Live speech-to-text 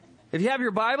If you have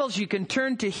your Bibles, you can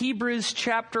turn to Hebrews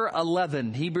chapter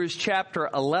 11. Hebrews chapter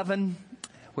 11,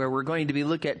 where we're going to be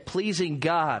looking at pleasing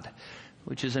God,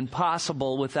 which is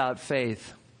impossible without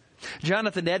faith.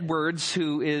 Jonathan Edwards,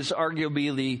 who is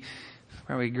arguably the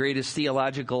probably greatest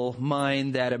theological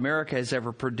mind that America has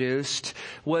ever produced,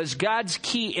 was God's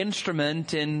key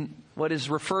instrument in what is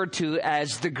referred to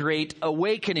as the Great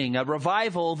Awakening, a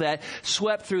revival that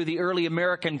swept through the early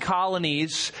American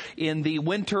colonies in the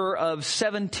winter of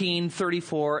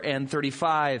 1734 and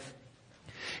 35.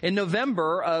 In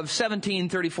November of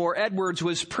 1734, Edwards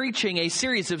was preaching a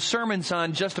series of sermons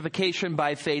on justification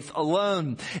by faith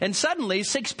alone. And suddenly,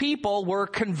 6 people were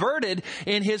converted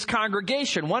in his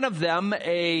congregation. One of them,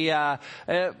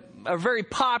 a very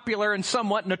popular and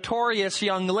somewhat notorious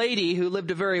young lady who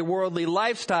lived a very worldly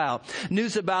lifestyle.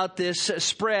 News about this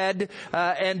spread,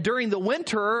 and during the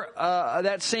winter,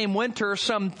 that same winter,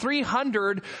 some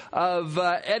 300 of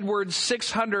Edwards'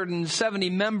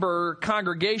 670-member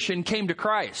congregation came to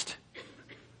Christ.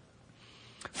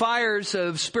 Fires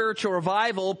of spiritual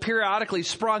revival periodically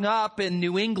sprung up in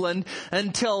New England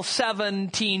until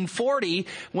 1740,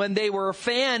 when they were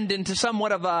fanned into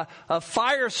somewhat of a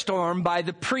firestorm by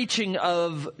the preaching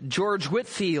of George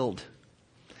Whitefield.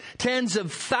 Tens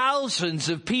of thousands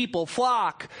of people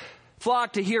flocked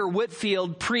to hear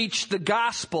Whitefield preach the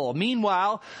gospel.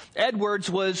 Meanwhile, Edwards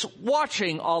was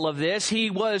watching all of this. He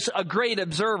was a great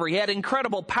observer. He had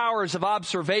incredible powers of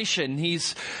observation.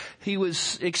 He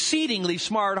was exceedingly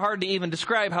smart, hard to even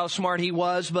describe how smart he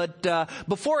was, but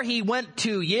before he went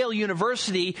to Yale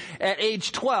University at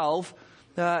age 12,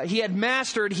 he had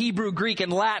mastered Hebrew, Greek,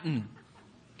 and Latin.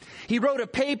 He wrote a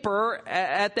paper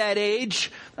at that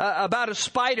age about a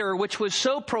spider which was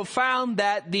so profound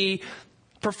that the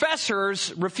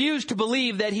professors refused to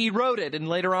believe that he wrote it, and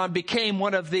later on became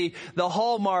one of the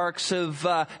hallmarks of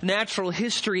natural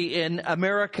history in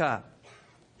America.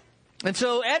 And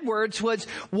so Edwards was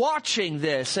watching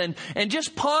this and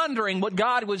just pondering what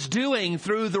God was doing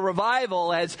through the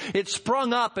revival as it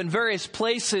sprung up in various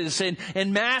places and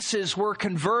masses were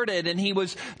converted, and he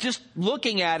was just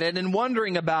looking at it and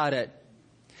wondering about it.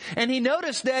 And he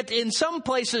noticed that in some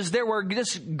places there were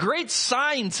just great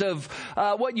signs of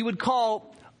what you would call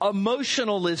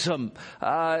emotionalism.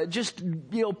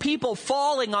 People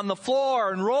falling on the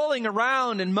floor and rolling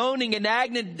around and moaning in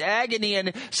agony,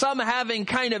 and some having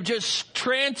kind of just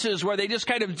trances where they just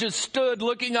kind of just stood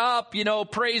looking up,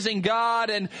 praising God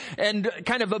and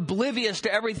kind of oblivious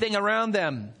to everything around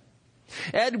them.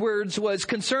 Edwards was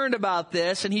concerned about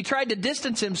this, and he tried to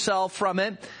distance himself from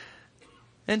it.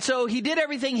 And so he did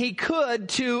everything he could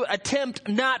to attempt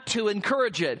not to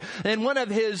encourage it. And one of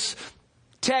his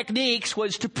techniques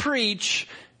was to preach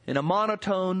in a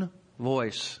monotone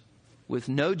voice with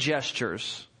no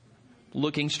gestures,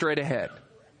 looking straight ahead.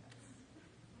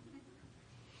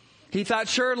 He thought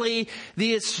surely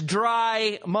this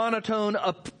dry, monotone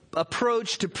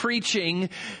approach to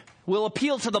preaching will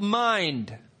appeal to the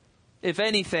mind, if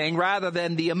anything, rather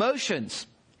than the emotions.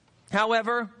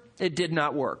 However, it did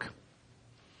not work.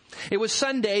 It was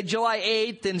Sunday, July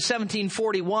 8th in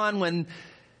 1741, when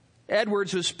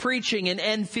Edwards was preaching in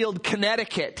Enfield,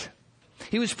 Connecticut.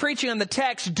 He was preaching on the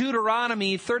text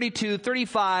Deuteronomy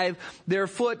 32:35, "Their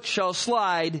foot shall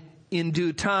slide in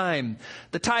due time."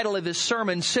 The title of his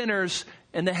sermon, "Sinners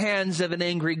in the Hands of an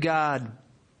Angry God."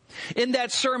 In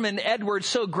that sermon, Edwards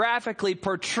so graphically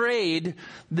portrayed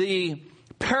the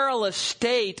perilous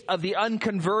state of the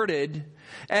unconverted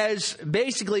as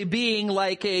basically being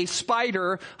like a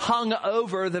spider hung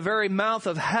over the very mouth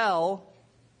of hell,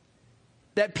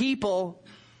 that people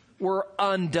were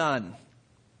undone.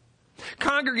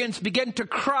 Congregants began to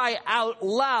cry out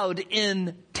loud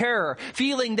in terror,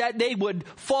 feeling that they would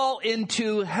fall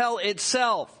into hell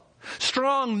itself.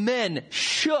 Strong men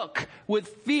shook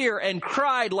with fear and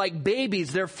cried like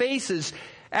babies, their faces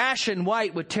ashen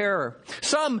white with terror.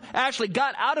 Some actually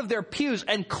got out of their pews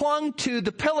and clung to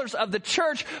the pillars of the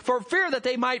church for fear that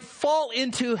they might fall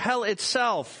into hell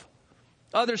itself.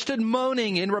 Others stood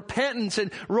moaning in repentance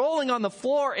and rolling on the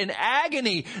floor in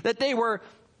agony that they were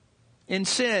in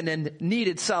sin and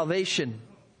needed salvation.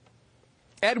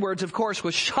 Edwards, of course,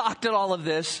 was shocked at all of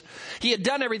this. He had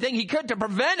done everything he could to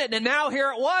prevent it, and now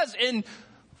here it was in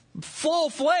full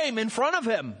flame in front of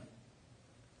him.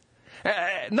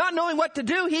 Not knowing what to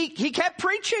do, he kept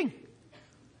preaching.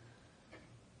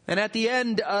 And at the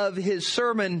end of his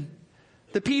sermon,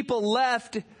 the people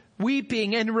left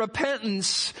weeping in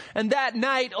repentance. And that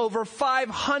night, over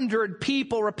 500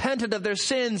 people repented of their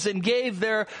sins and gave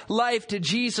their life to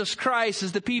Jesus Christ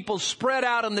as the people spread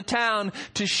out in the town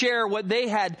to share what they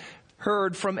had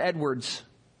heard from Edwards.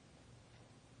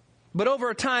 But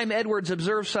over time, Edwards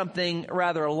observed something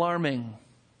rather alarming.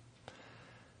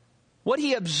 What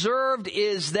he observed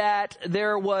is that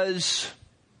there was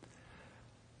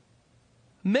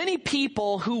many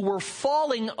people who were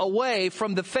falling away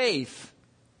from the faith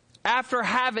after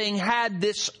having had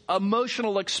this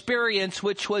emotional experience,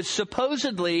 which was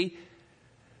supposedly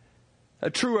a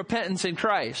true repentance in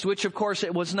Christ, which of course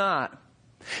it was not.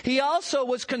 He also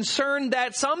was concerned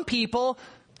that some people,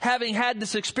 having had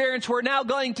this experience, were now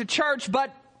going to church,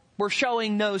 but were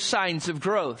showing no signs of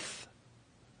growth,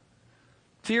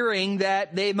 fearing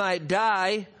that they might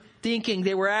die, thinking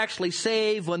they were actually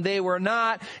saved when they were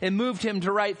not, and moved him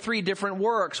to write 3 different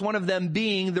works, one of them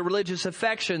being The Religious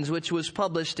Affections, which was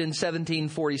published in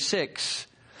 1746.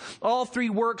 All 3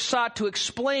 works sought to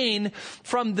explain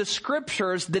from the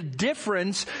Scriptures the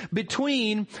difference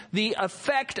between the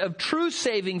effect of true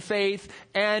saving faith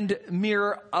and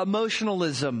mere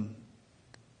emotionalism.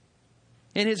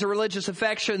 In his Religious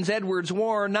Affections, Edwards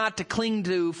warned not to cling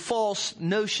to false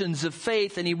notions of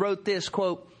faith, and he wrote this,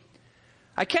 quote,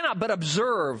 "I cannot but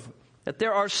observe that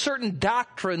there are certain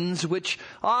doctrines which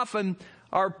often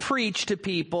are preached to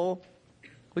people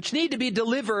which need to be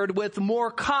delivered with more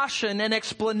caution and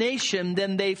explanation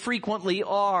than they frequently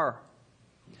are.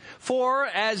 For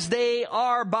as they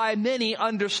are by many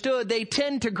understood, they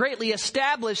tend to greatly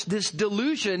establish this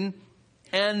delusion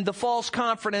and the false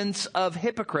confidence of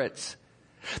hypocrites.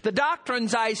 The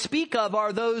doctrines I speak of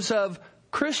are those of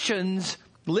Christians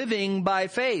living by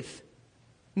faith,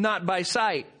 not by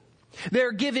sight.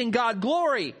 They're giving God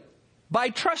glory by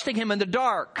trusting Him in the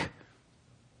dark,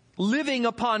 living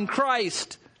upon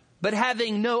Christ, but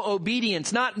having no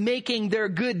obedience, not making their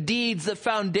good deeds the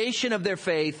foundation of their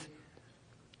faith,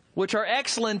 which are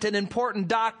excellent and important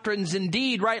doctrines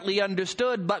indeed, rightly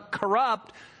understood, but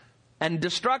corrupt and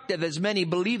destructive as many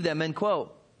believe them," end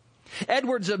quote.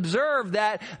 Edwards observed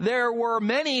that there were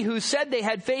many who said they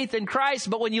had faith in Christ,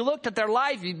 but when you looked at their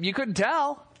life, you couldn't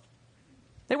tell.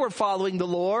 They weren't following the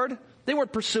Lord. They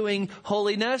weren't pursuing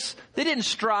holiness. They didn't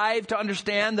strive to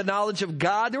understand the knowledge of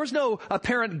God. There was no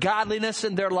apparent godliness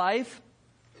in their life.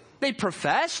 They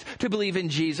professed to believe in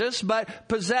Jesus, but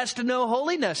possessed no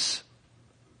holiness,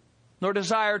 nor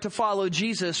desire to follow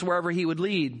Jesus wherever He would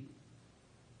lead.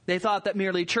 They thought that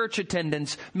merely church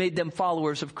attendance made them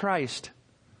followers of Christ.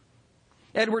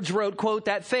 Edwards wrote, quote,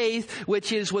 "That faith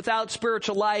which is without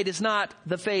spiritual light is not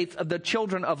the faith of the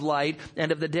children of light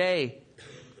and of the day,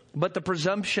 but the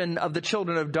presumption of the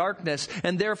children of darkness,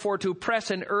 and therefore to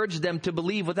press and urge them to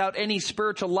believe without any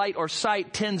spiritual light or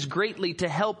sight tends greatly to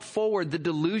help forward the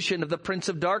delusion of the prince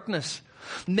of darkness.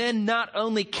 Men not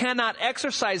only cannot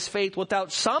exercise faith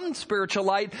without some spiritual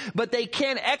light, but they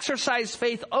can exercise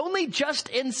faith only just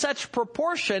in such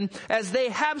proportion as they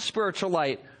have spiritual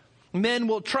light. Men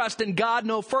will trust in God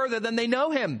no further than they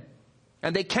know Him.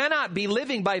 And they cannot be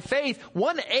living by faith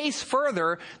one ace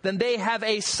further than they have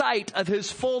a sight of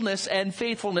His fullness and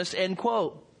faithfulness," end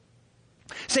quote.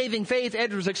 Saving faith,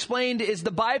 Edwards explained, is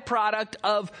the byproduct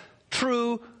of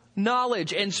true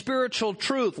knowledge and spiritual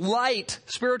truth, light,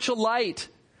 spiritual light.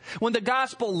 When the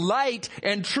gospel light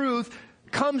and truth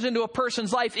comes into a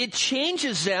person's life, it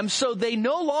changes them so they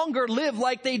no longer live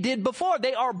like they did before.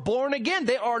 They are born again.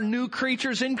 They are new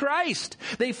creatures in Christ.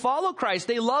 They follow Christ.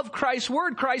 They love Christ's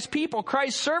word, Christ's people,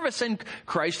 Christ's service, and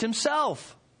Christ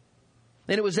Himself.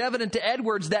 And it was evident to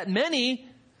Edwards that many,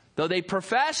 though they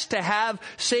professed to have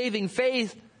saving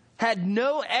faith, had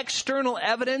no external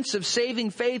evidence of saving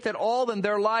faith at all in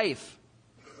their life,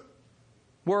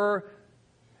 were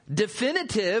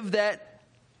definitive that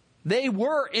they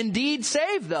were indeed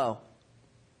saved, though.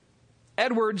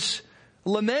 Edwards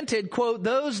lamented, quote,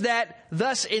 "Those that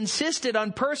thus insisted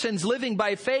on persons living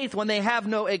by faith when they have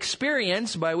no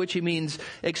experience," by which he means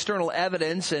external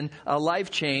evidence and a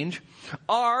life change,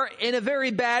 "are in a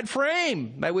very bad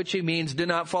frame," by which he means do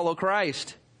not follow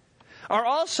Christ, "are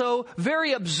also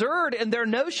very absurd in their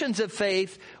notions of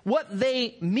faith. What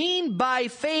they mean by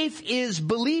faith is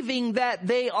believing that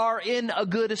they are in a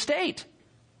good estate.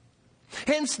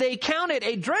 Hence they count it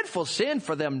a dreadful sin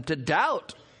for them to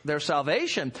doubt their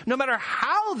salvation, no matter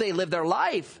how they live their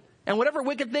life and whatever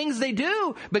wicked things they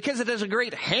do, because it is a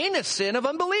great heinous sin of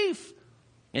unbelief.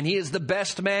 And he is the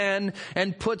best man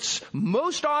and puts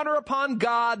most honor upon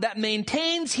God that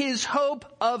maintains his hope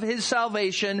of his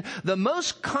salvation the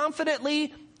most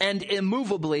confidently and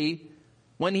immovably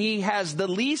when he has the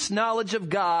least knowledge of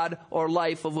God or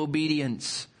life of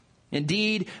obedience.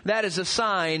 Indeed, that is a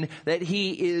sign that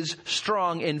he is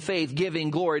strong in faith,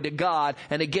 giving glory to God,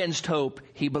 and against hope,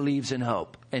 he believes in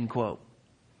hope," end quote.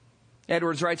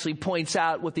 Edwards rightly points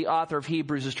out what the author of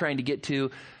Hebrews is trying to get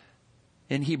to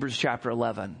in Hebrews chapter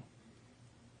 11.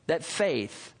 that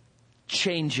faith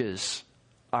changes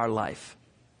our life.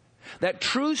 That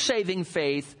true saving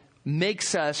faith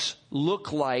makes us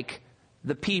look like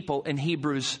the people in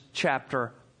Hebrews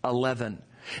chapter 11.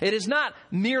 It is not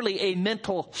merely a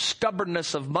mental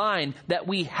stubbornness of mind that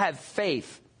we have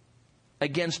faith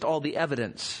against all the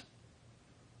evidence.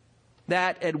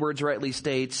 That, Edwards rightly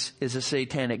states, is a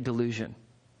satanic delusion.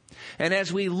 And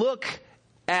as we look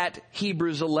at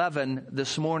Hebrews 11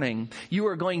 this morning, you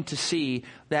are going to see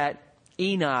that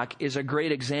Enoch is a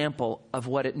great example of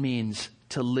what it means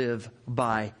to live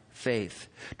by faith.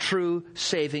 True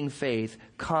saving faith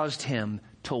caused him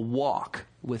to walk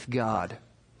with God.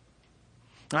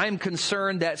 I'm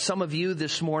concerned that some of you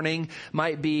this morning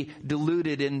might be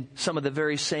deluded in some of the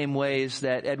very same ways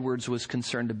that Edwards was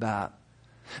concerned about.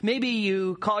 Maybe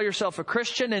you call yourself a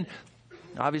Christian, and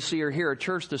obviously you're here at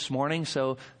church this morning,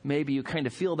 so maybe you kind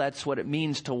of feel that's what it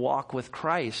means to walk with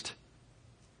Christ.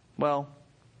 Well,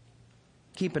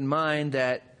 keep in mind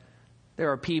that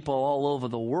there are people all over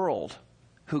the world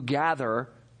who gather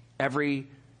every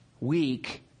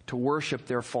week to worship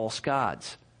their false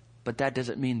gods, but that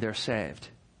doesn't mean they're saved.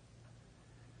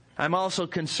 I'm also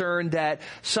concerned that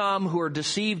some who are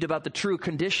deceived about the true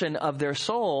condition of their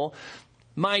soul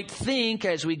might think,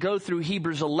 as we go through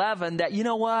Hebrews 11, that, you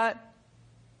know what?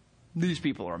 These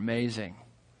people are amazing.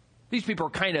 These people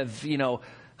are kind of,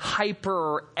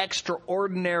 hyper,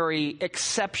 extraordinary,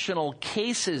 exceptional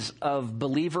cases of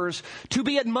believers to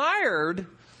be admired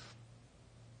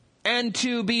and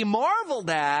to be marveled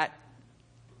at,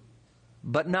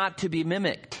 but not to be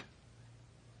mimicked.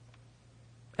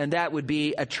 And that would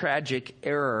be a tragic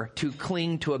error, to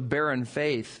cling to a barren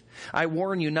faith. I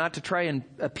warn you not to try and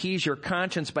appease your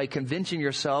conscience by convincing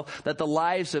yourself that the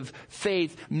lives of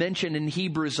faith mentioned in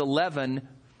Hebrews 11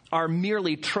 are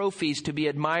merely trophies to be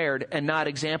admired and not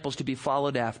examples to be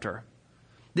followed after.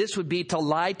 This would be to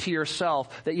lie to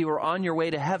yourself that you are on your way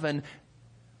to heaven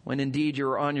when indeed you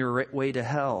are on your way to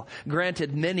hell.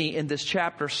 Granted, many in this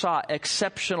chapter saw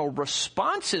exceptional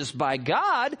responses by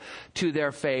God to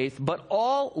their faith, but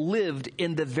all lived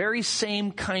in the very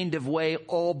same kind of way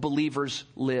all believers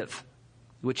live,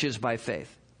 which is by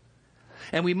faith.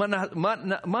 And we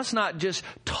must not just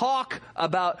talk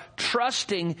about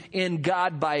trusting in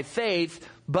God by faith,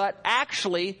 but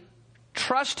actually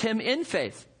trust Him in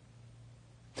faith.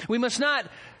 We must not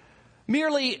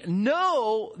merely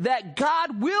know that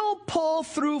God will pull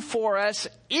through for us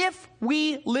if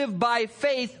we live by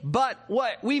faith, but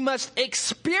we must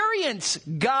experience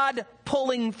God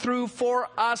pulling through for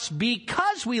us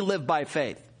because we live by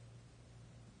faith.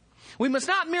 We must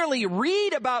not merely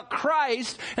read about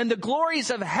Christ and the glories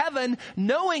of heaven,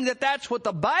 knowing that that's what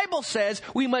the Bible says.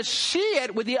 We must see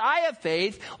it with the eye of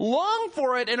faith, long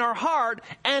for it in our heart,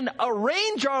 and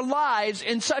arrange our lives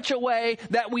in such a way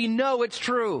that we know it's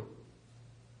true.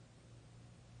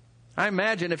 I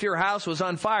imagine if your house was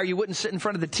on fire, you wouldn't sit in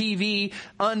front of the TV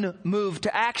unmoved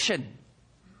to action.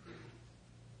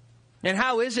 And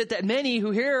how is it that many who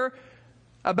hear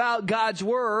about God's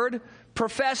Word,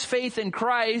 profess faith in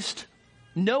Christ,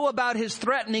 know about His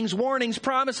threatenings, warnings,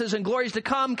 promises, and glories to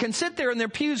come, can sit there in their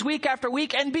pews week after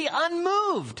week and be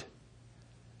unmoved?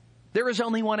 There is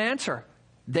only one answer.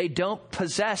 They don't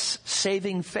possess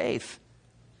saving faith.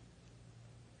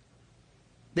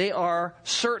 They are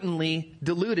certainly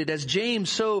deluded. As James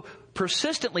so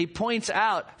persistently points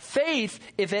out, faith,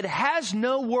 if it has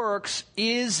no works,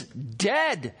 is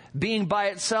dead, being by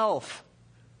itself.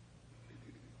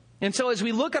 And so as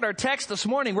we look at our text this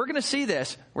morning, we're going to see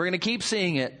this. We're going to keep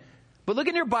seeing it. But look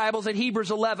in your Bibles at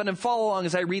Hebrews 11 and follow along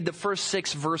as I read the first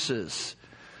 6 verses.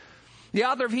 The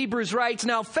author of Hebrews writes,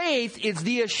 "Now faith is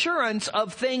the assurance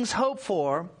of things hoped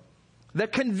for, the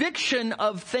conviction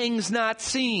of things not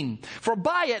seen. For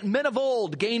by it men of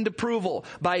old gained approval.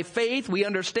 By faith we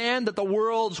understand that the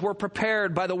worlds were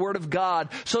prepared by the word of God,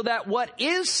 so that what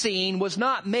is seen was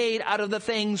not made out of the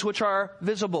things which are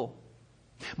visible.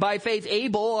 By faith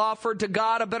Abel offered to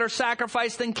God a better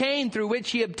sacrifice than Cain, through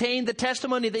which he obtained the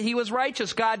testimony that he was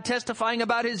righteous, God testifying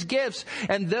about his gifts.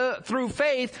 And through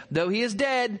faith, though he is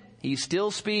dead, he still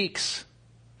speaks.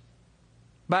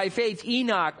 By faith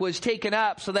Enoch was taken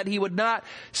up so that he would not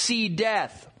see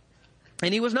death.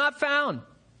 And he was not found,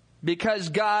 because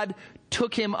God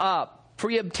took him up.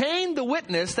 For he obtained the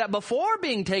witness that before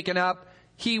being taken up,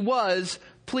 he was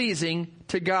pleasing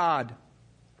to God.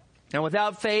 Now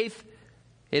without faith,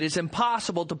 it is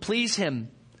impossible to please Him.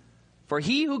 For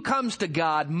he who comes to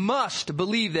God must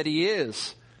believe that He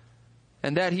is,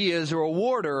 and that He is a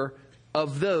rewarder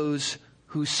of those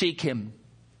who seek Him."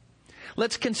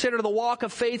 Let's consider the walk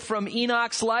of faith from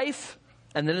Enoch's life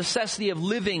and the necessity of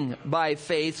living by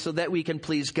faith so that we can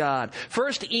please God.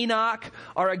 First, Enoch,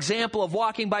 our example of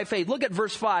walking by faith. Look at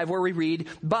verse 5 where we read,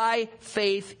 by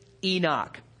faith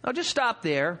Enoch. I'll just stop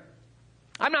there.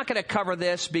 I'm not going to cover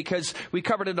this because we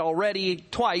covered it already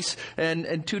twice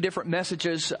in two different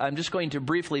messages. I'm just going to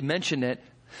briefly mention it.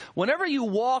 Whenever you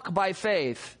walk by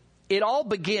faith, it all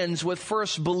begins with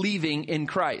first believing in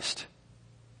Christ.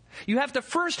 You have to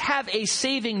first have a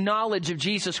saving knowledge of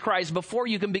Jesus Christ before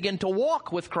you can begin to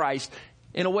walk with Christ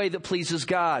in a way that pleases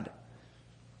God.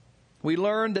 We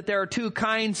learned that there are two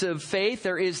kinds of faith.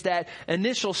 There is that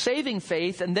initial saving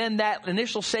faith, and then that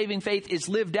initial saving faith is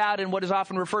lived out in what is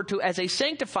often referred to as a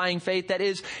sanctifying faith. That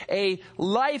is a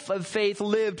life of faith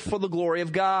lived for the glory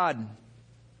of God.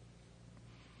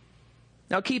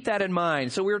 Now keep that in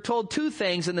mind. So we were told two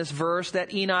things in this verse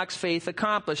that Enoch's faith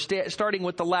accomplished. Starting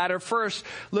with the latter first,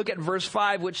 look at verse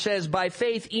 5, which says, by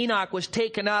faith Enoch was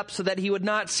taken up so that he would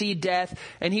not see death,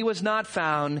 and he was not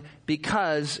found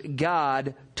because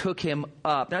God took him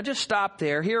up. Now just stop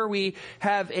there. Here we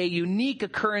have a unique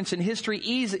occurrence in history.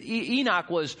 Enoch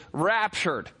was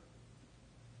raptured,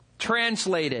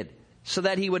 translated, so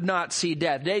that he would not see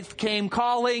death. Death came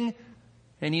calling,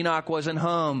 and Enoch wasn't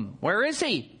home. Where is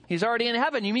he? He's already in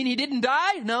heaven. You mean he didn't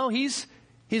die? No, he's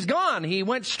gone. He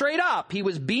went straight up. He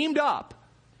was beamed up.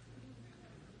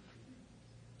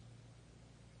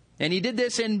 And he did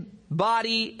this in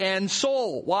body and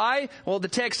soul. Why? Well, the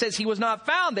text says he was not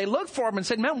found. They looked for him and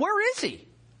said, man, where is he?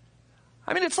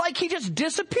 I mean, it's like he just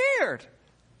disappeared.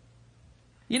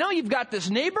 You know, you've got this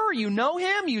neighbor, you know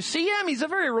him, you see him. He's a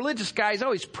very religious guy. He's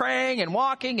always praying and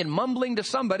walking and mumbling to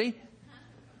somebody.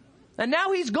 And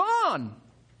now he's gone.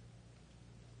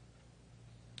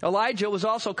 Elijah was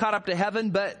also caught up to heaven,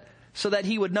 but so that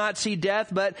he would not see death.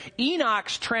 But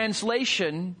Enoch's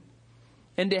translation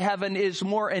into heaven is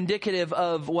more indicative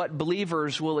of what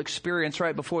believers will experience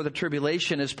right before the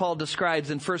tribulation, as Paul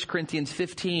describes in 1 Corinthians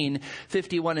 15,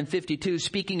 51 and 52.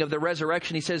 Speaking of the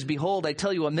resurrection, he says, behold, I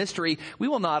tell you a mystery. We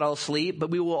will not all sleep, but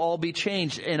we will all be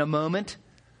changed in a moment,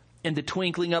 in the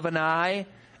twinkling of an eye,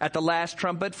 at the last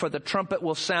trumpet, for the trumpet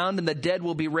will sound and the dead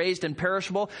will be raised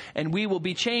imperishable and we will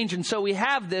be changed. And so we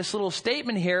have this little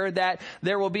statement here that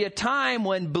there will be a time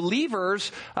when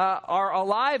believers are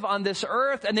alive on this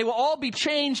earth and they will all be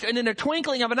changed and in a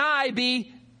twinkling of an eye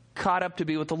be caught up to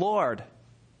be with the Lord.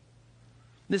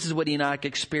 This is what Enoch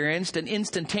experienced, an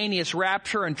instantaneous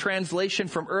rapture and translation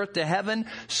from earth to heaven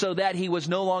so that he was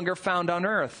no longer found on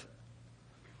earth.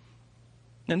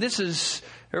 And this is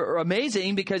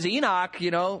amazing because Enoch,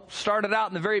 started out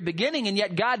in the very beginning, and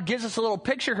yet God gives us a little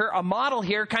picture here, a model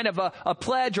here, kind of a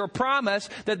pledge or promise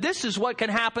that this is what can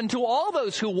happen to all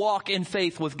those who walk in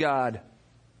faith with God.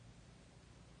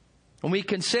 When we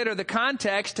consider the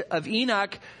context of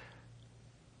Enoch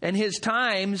and his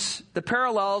times, the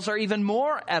parallels are even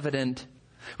more evident.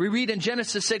 We read in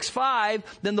Genesis 6:5,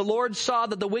 then the Lord saw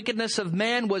that the wickedness of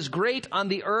man was great on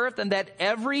the earth, and that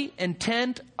every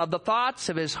intent of the thoughts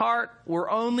of his heart were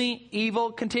only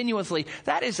evil continuously.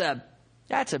 That's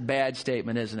a bad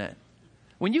statement, isn't it?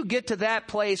 When you get to that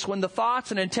place, when the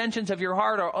thoughts and intentions of your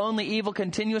heart are only evil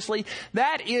continuously,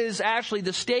 that is actually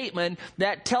the statement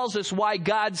that tells us why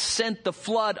God sent the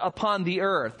flood upon the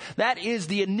earth. That is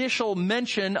the initial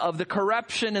mention of the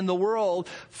corruption in the world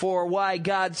for why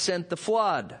God sent the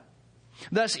flood.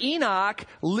 Thus Enoch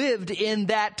lived in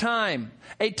that time,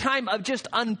 a time of just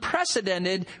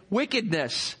unprecedented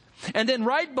wickedness. And then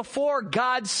right before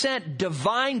God sent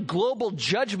divine global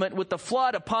judgment with the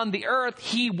flood upon the earth,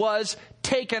 he was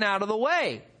taken out of the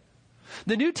way.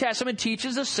 The New Testament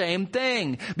teaches the same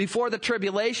thing. Before the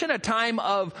tribulation, a time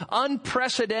of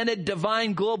unprecedented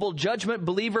divine global judgment,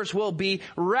 believers will be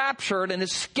raptured and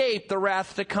escape the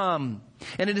wrath to come.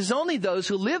 And it is only those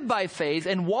who live by faith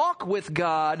and walk with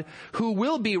God who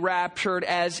will be raptured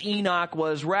as Enoch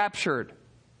was raptured.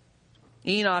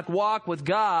 Enoch walked with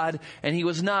God, and he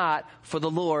was not, for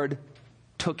the Lord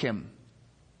took him.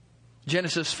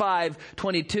 Genesis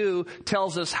 5:22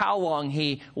 tells us how long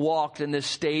he walked in this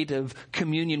state of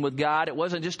communion with God. It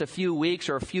wasn't just a few weeks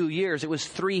or a few years. It was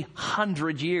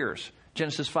 300 years.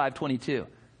 Genesis 5:22.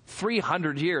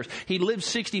 300 years. He lived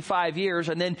 65 years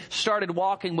and then started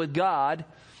walking with God,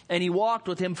 and he walked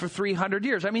with him for 300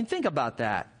 years. I mean, think about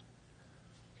that.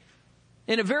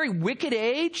 In a very wicked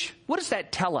age, what does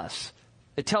that tell us?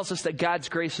 It tells us that God's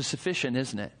grace is sufficient,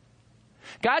 isn't it?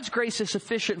 God's grace is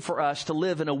sufficient for us to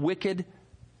live in a wicked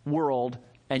world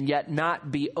and yet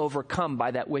not be overcome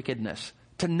by that wickedness,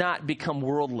 to not become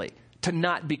worldly, to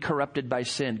not be corrupted by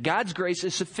sin. God's grace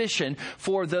is sufficient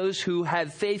for those who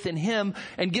have faith in Him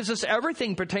and gives us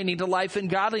everything pertaining to life and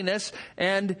godliness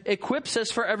and equips us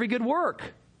for every good work.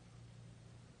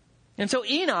 And so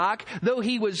Enoch, though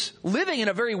he was living in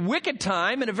a very wicked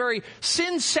time, in a very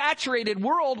sin-saturated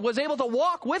world, was able to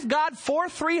walk with God for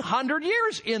 300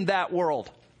 years in that world.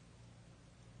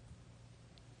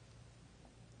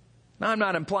 Now, I'm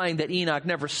not implying that Enoch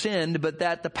never sinned, but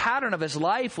that the pattern of his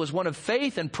life was one of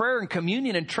faith and prayer and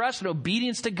communion and trust and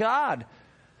obedience to God.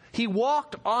 He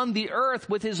walked on the earth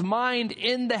with his mind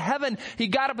in the heaven. He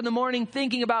got up in the morning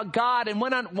thinking about God and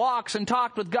went on walks and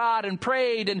talked with God and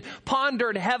prayed and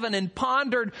pondered heaven and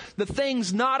pondered the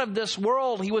things not of this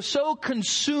world. He was so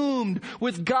consumed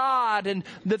with God and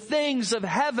the things of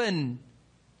heaven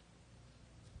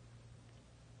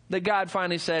that God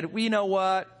finally said, well, you know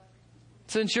what?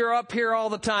 Since you're up here all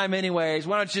the time anyways,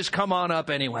 why don't you just come on up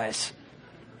anyways?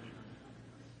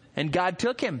 And God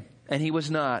took him, and he was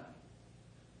not.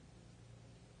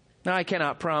 Now, I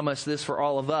cannot promise this for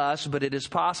all of us, but it is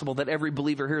possible that every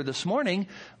believer here this morning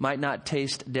might not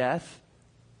taste death,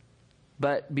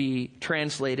 but be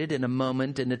translated in a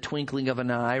moment, in the twinkling of an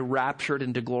eye, raptured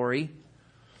into glory.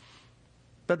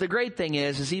 But the great thing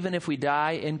is even if we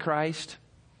die in Christ,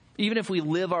 even if we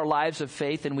live our lives of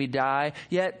faith and we die,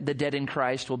 yet the dead in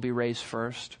Christ will be raised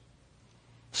first.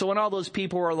 So when all those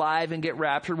people are alive and get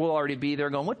raptured, we'll already be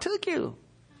there going, what took you?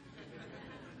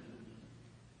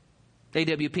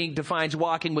 A.W. Pink defines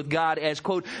walking with God as,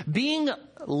 quote, being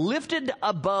lifted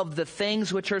above the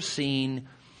things which are seen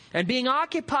and being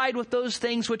occupied with those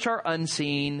things which are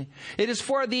unseen. It is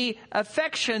for the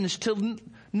affections to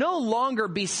no longer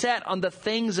be set on the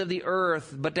things of the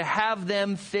earth, but to have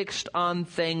them fixed on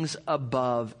things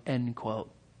above, end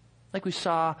quote. Like we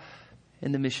saw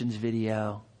in the missions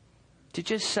video. To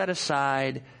just set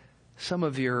aside some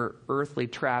of your earthly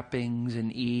trappings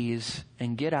and ease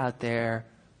and get out there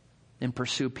and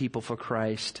pursue people for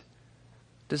Christ.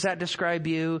 Does that describe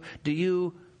you? Do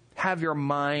you have your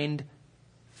mind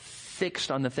fixed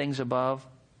on the things above?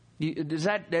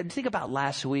 Think about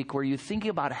last week. Were you thinking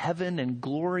about heaven and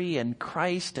glory and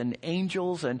Christ and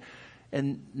angels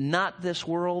and not this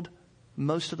world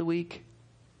most of the week?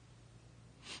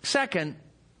 Second,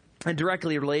 and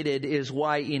directly related, is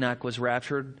why Enoch was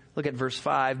raptured. Look at verse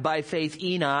 5. By faith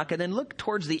Enoch, and then look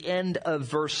towards the end of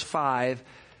verse 5,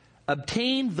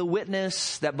 obtained the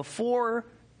witness that before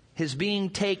his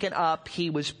being taken up, he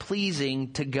was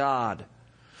pleasing to God.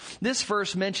 This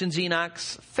verse mentions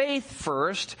Enoch's faith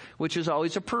first, which is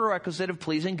always a prerequisite of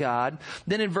pleasing God.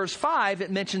 Then in verse 5,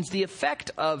 it mentions the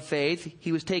effect of faith.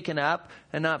 He was taken up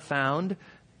and not found.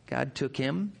 God took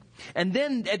him. And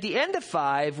then at the end of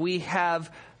 5, we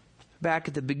have, back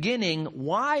at the beginning,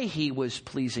 why he was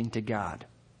pleasing to God.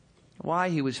 Why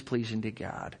he was pleasing to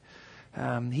God.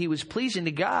 He was pleasing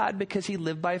to God because he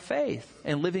lived by faith.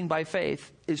 And living by faith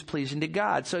is pleasing to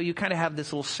God. So you kind of have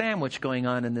this little sandwich going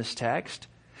on in this text.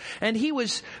 And he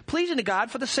was pleasing to God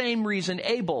for the same reason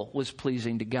Abel was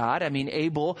pleasing to God. I mean,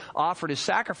 Abel offered his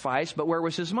sacrifice, but where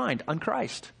was his mind? On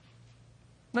Christ.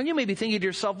 Now you may be thinking to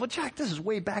yourself, well, Jack, this is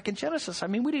way back in Genesis. I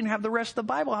mean, we didn't have the rest of the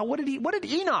Bible. What did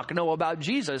Enoch know about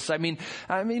Jesus? I mean,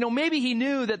 maybe he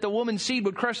knew that the woman's seed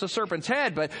would crush the serpent's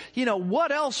head, but,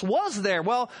 what else was there?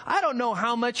 Well, I don't know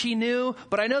how much he knew,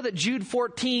 but I know that Jude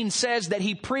 14 says that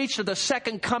he preached of the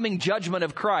second coming judgment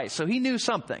of Christ. So he knew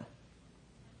something.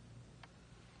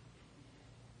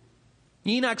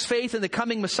 Enoch's faith in the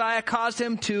coming Messiah caused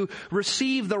him to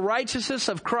receive the righteousness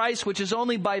of Christ, which is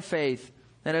only by faith.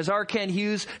 And as R. Kent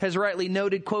Hughes has rightly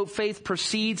noted, quote, faith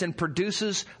precedes and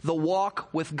produces the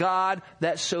walk with God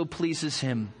that so pleases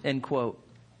him, end quote.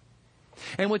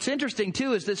 And what's interesting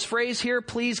too is this phrase here,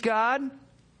 please God,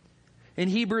 in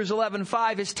Hebrews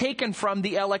 11:5 is taken from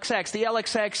the LXX. The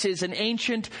LXX is an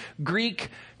ancient Greek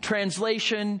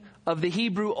translation of the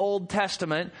Hebrew Old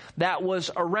Testament that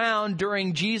was around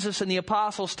during Jesus and the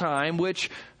apostles' time, which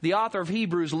the author of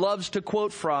Hebrews loves to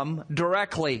quote from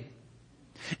directly.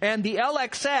 And the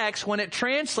LXX, when it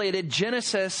translated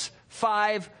Genesis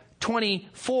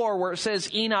 5:24, where it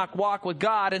says Enoch walked with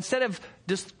God, instead of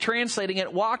just translating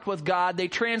it walked with God, they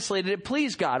translated it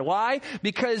please God. Why?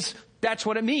 Because that's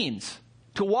what it means.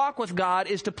 To walk with God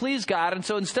is to please God. And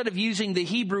so instead of using the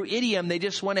Hebrew idiom, they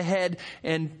just went ahead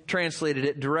and translated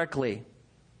it directly.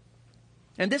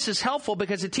 And this is helpful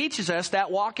because it teaches us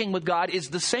that walking with God is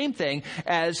the same thing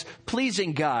as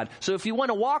pleasing God. So if you want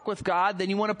to walk with God, then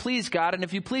you want to please God. And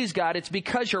if you please God, it's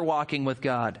because you're walking with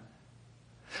God.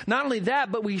 Not only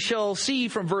that, but we shall see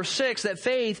from verse 6 that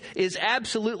faith is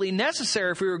absolutely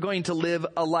necessary if we were going to live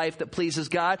a life that pleases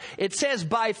God. It says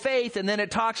by faith, and then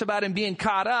it talks about him being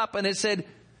caught up, and it said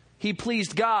he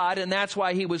pleased God, and that's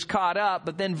why he was caught up.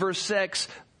 But then verse 6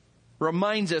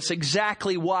 reminds us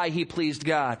exactly why he pleased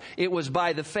God. It was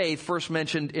by the faith first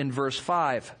mentioned in verse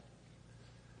 5.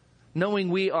 Knowing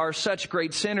we are such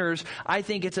great sinners, I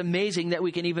think it's amazing that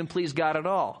we can even please God at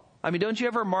all. I mean, don't you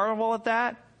ever marvel at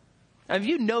that? If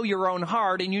you know your own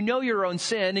heart and you know your own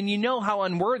sin and you know how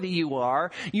unworthy you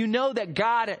are, you know that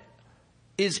God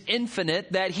is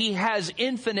infinite, that He has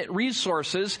infinite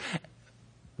resources.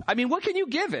 I mean, what can you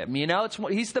give Him? You know,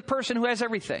 He's the person who has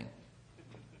everything.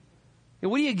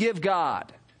 And what do you give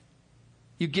God?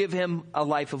 You give Him a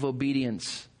life of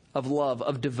obedience, of love,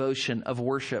 of devotion, of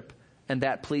worship, and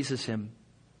that pleases Him.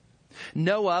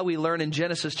 Noah, we learn in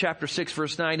Genesis chapter 6,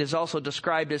 verse 9, is also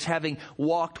described as having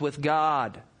walked with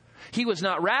God. He was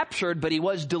not raptured, but he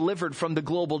was delivered from the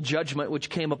global judgment which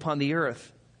came upon the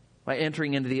earth by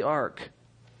entering into the ark.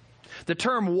 The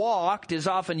term walked is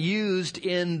often used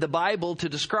in the Bible to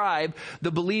describe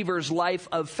the believer's life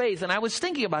of faith. And I was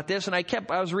thinking about this, and I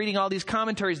was reading all these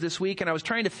commentaries this week, and I was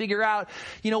trying to figure out,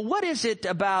 what is it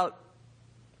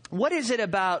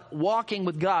about walking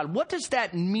with God? What does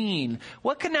that mean?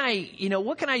 What can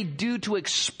I do to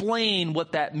explain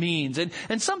what that means?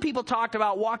 And some people talked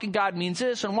about walking God means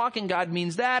this and walking God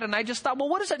means that. And I just thought, well,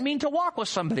 what does it mean to walk with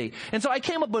somebody? And so I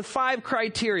came up with 5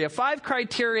 criteria. 5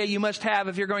 criteria you must have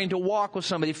if you're going to walk with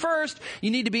somebody. First, you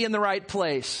need to be in the right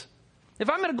place. If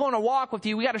I'm going to go on a walk with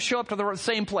you, we got to show up to the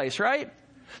same place, right?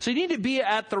 So you need to be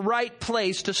at the right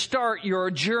place to start your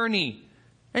journey.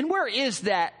 And where is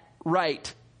that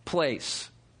right place?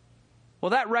 Well,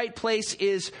 that right place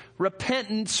is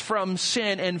repentance from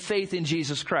sin and faith in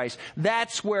Jesus Christ.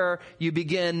 That's where you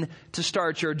begin to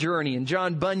start your journey. And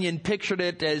John Bunyan pictured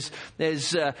it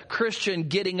as a Christian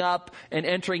getting up and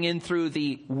entering in through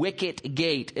the wicket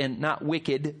gate, and not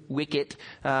wicked,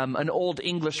 an old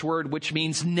English word which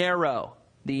means narrow,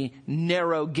 the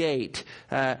narrow gate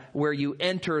where you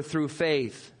enter through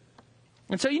faith.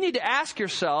 And so you need to ask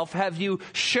yourself, have you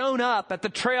shown up at the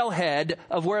trailhead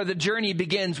of where the journey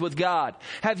begins with God?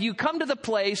 Have you come to the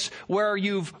place where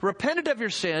you've repented of your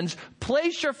sins,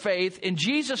 placed your faith in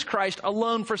Jesus Christ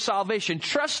alone for salvation,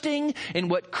 trusting in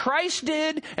what Christ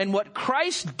did and what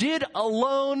Christ did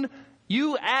alone,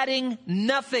 you adding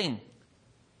nothing?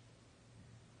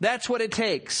 That's what it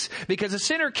takes. Because a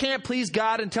sinner can't please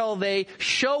God until they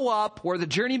show up where the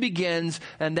journey begins,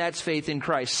 and that's faith in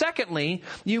Christ. Secondly,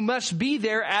 you must be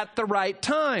there at the right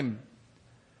time.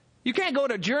 You can't go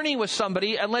on a journey with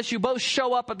somebody unless you both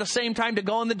show up at the same time to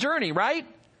go on the journey, right?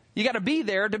 You got to be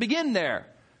there to begin there.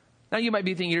 Now you might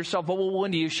be thinking to yourself, well, when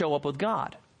do you show up with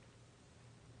God?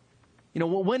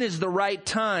 When is the right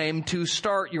time to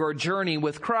start your journey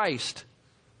with Christ?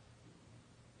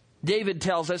 David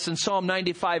tells us in Psalm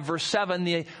 95 verse 7,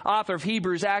 the author of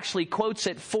Hebrews actually quotes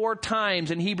it 4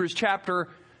 times in Hebrews chapter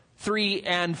 3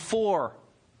 and 4.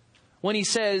 When he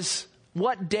says,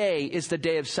 what day is the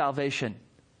day of salvation?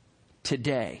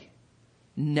 Today.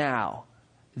 Now.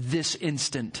 This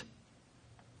instant.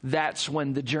 That's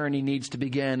when the journey needs to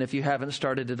begin if you haven't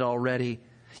started it already.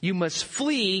 You must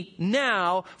flee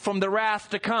now from the wrath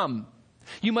to come.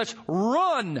 You must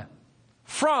run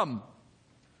from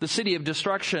the city of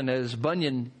destruction, as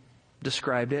Bunyan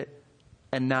described it,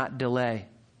 and not delay.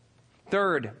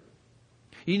 Third,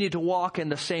 you need to walk in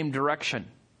the same direction.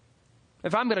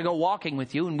 If I'm going to go walking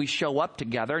with you and we show up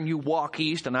together and you walk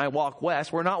east and I walk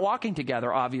west, we're not walking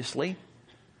together, obviously.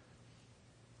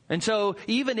 And so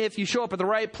even if you show up at the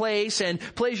right place and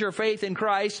place your faith in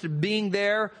Christ, being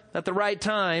there at the right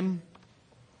time,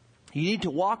 you need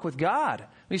to walk with God.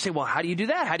 You say, well, how do you do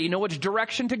that? How do you know which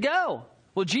direction to go?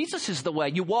 Well, Jesus is the way.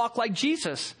 You walk like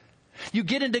Jesus. You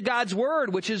get into God's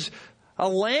Word, which is a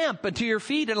lamp unto your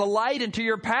feet and a light unto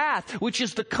your path, which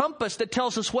is the compass that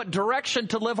tells us what direction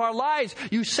to live our lives.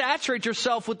 You saturate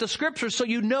yourself with the Scriptures so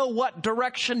you know what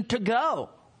direction to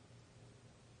go.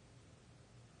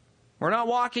 We're not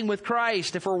walking with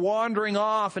Christ if we're wandering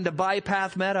off into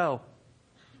Bypath Meadow.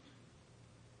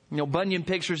 Bunyan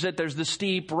pictures it. There's the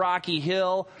steep, rocky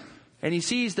hill. And he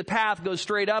sees the path go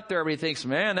straight up there, but he thinks,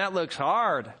 man, that looks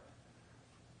hard.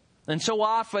 And so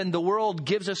often the world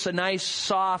gives us a nice,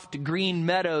 soft, green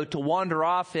meadow to wander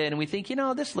off in. And we think,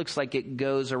 this looks like it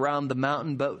goes around the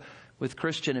mountain. But with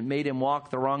Christian, it made him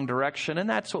walk the wrong direction. And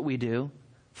that's what we do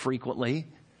frequently.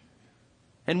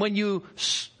 And when you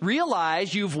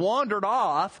realize you've wandered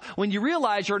off, when you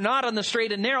realize you're not on the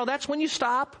straight and narrow, that's when you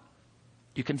stop.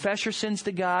 You confess your sins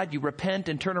to God, you repent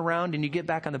and turn around, and you get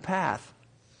back on the path.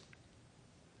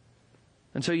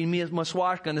 And so you must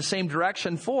walk in the same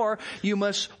direction, for you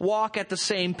must walk at the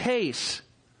same pace.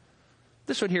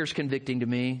 This one here is convicting to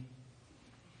me.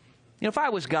 If I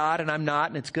was God, and I'm not,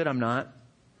 and it's good I'm not,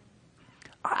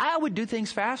 I would do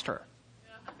things faster.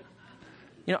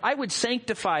 I would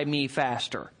sanctify me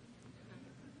faster.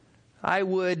 I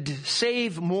would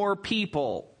save more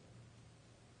people.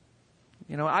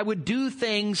 I would do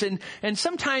things and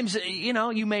sometimes,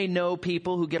 you may know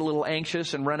people who get a little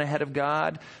anxious and run ahead of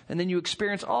God, and then you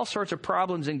experience all sorts of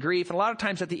problems and grief. And a lot of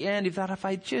times at the end, you thought, if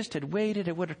I just had waited,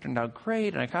 it would have turned out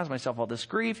great, and I caused myself all this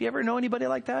grief. You ever know anybody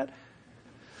like that?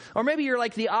 Or maybe you're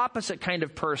like the opposite kind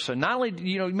of person. Not only,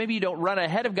 maybe you don't run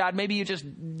ahead of God, maybe you just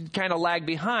kind of lag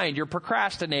behind. You're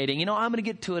procrastinating. I'm going to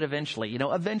get to it eventually.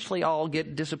 Eventually I'll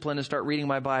get disciplined and start reading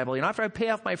my Bible. After I pay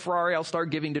off my Ferrari, I'll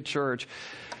start giving to church.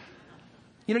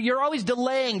 You're always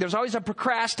delaying. There's always a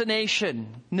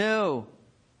procrastination. No.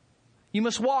 You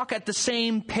must walk at the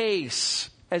same pace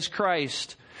as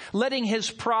Christ, letting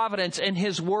His providence and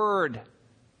His Word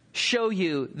show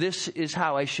you this is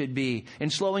how I should be, and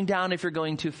slowing down if you're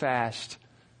going too fast,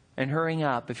 and hurrying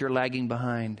up if you're lagging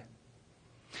behind.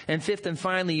 And fifth and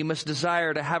finally, you must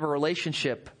desire to have a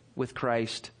relationship with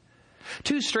Christ.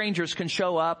 Two strangers can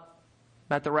show up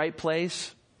at the right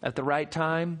place, at the right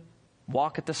time,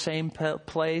 walk at the same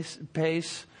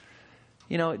pace,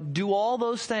 do all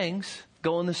those things,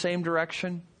 go in the same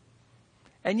direction.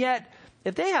 And yet,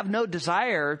 if they have no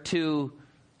desire to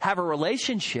have a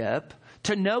relationship,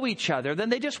 to know each other,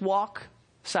 then they just walk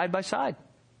side by side,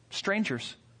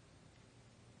 strangers.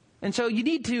 And so you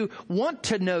need to want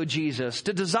to know Jesus,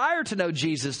 to desire to know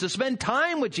Jesus, to spend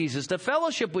time with Jesus, to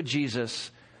fellowship with Jesus.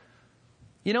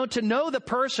 To know the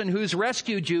person who's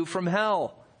rescued you from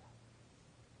hell.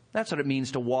 That's what it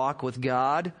means to walk with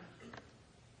God.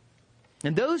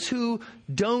 And those who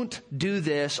don't do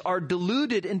this are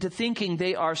deluded into thinking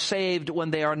they are saved when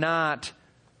they are not.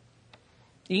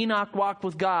 Enoch walked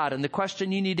with God, and the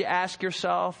question you need to ask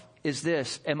yourself is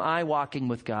this: am I walking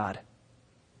with God?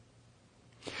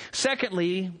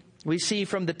 Secondly, we see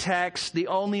from the text the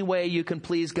only way you can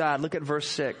please God. Look at verse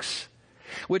 6,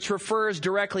 which refers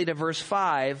directly to verse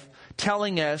 5,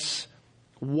 telling us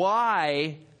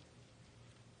why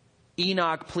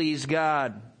Enoch pleased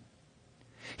God.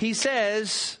 He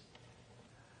says,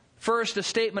 first, a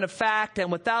statement of fact, and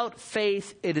without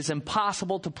faith it is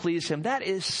impossible to please Him.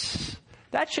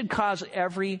 That should cause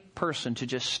every person to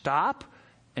just stop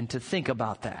and to think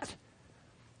about that.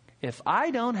 If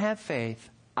I don't have faith,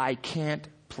 I can't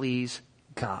please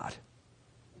God.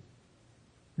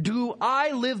 Do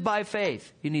I live by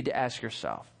faith? You need to ask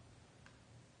yourself.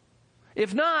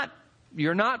 If not,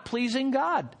 you're not pleasing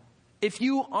God. If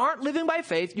you aren't living by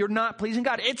faith, you're not pleasing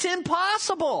God. It's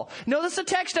impossible. Notice the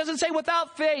text doesn't say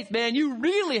without faith, man, you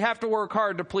really have to work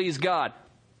hard to please God.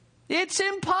 It's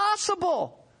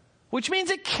impossible. Which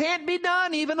means it can't be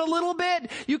done even a little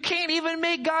bit. You can't even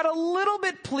make God a little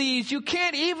bit pleased. You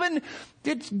can't even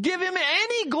give Him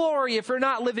any glory if you're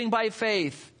not living by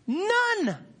faith.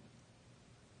 None.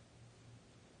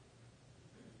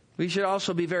 We should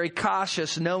also be very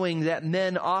cautious, knowing that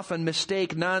men often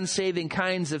mistake non-saving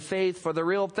kinds of faith for the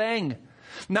real thing.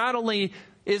 Not only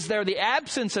is there the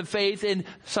absence of faith in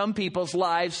some people's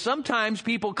lives, sometimes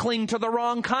people cling to the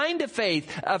wrong kind of faith.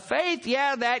 A faith,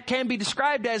 that can be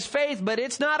described as faith, but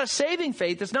it's not a saving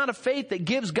faith. It's not a faith that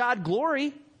gives God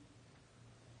glory.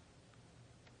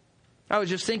 I was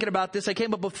just thinking about this. I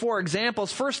came up with 4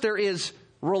 examples. First, there is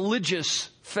religious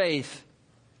faith,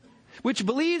 which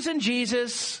believes in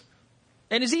Jesus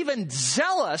and is even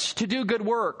zealous to do good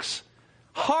works.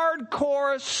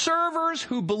 Hardcore servers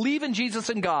who believe in Jesus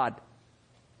and God.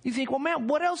 You think, well, man,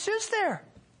 what else is there?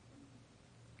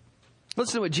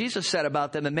 Listen to what Jesus said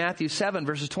about them in Matthew 7,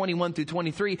 verses 21 through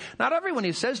 23. Not everyone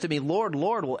who says to me, Lord,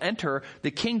 Lord, will enter the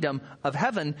kingdom of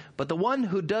heaven, but the one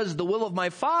who does the will of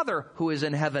my Father who is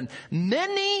in heaven.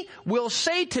 Many will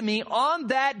say to me on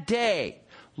that day,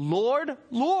 Lord,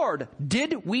 Lord,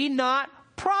 did we not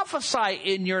prophesy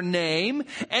in your name,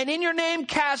 and in your name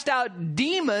cast out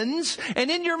demons, and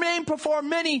in your name perform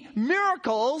many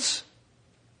miracles?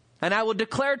 And I will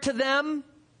declare to them,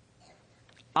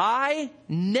 I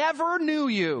never knew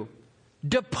you.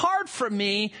 Depart from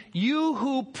me, you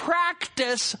who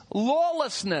practice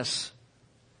lawlessness.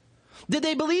 Did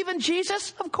they believe in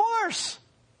Jesus? Of course.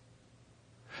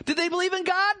 Did they believe in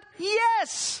God?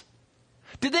 Yes.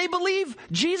 Did they believe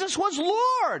Jesus was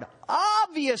Lord?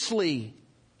 Obviously.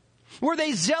 Were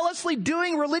they zealously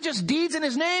doing religious deeds in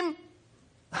His name?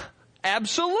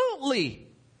 Absolutely.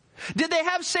 Did they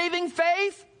have saving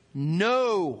faith?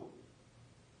 No.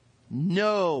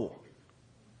 No.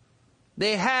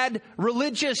 They had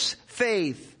religious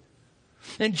faith.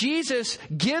 And Jesus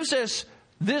gives us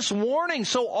this warning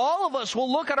so all of us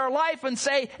will look at our life and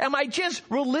say, am I just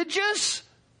religious?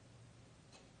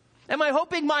 Am I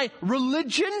hoping my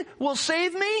religion will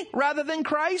save me rather than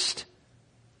Christ?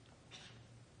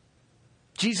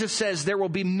 Jesus says there will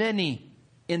be many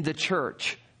in the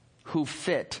church who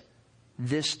fit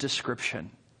this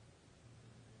description.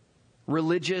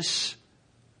 religious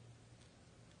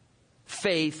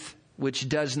faith which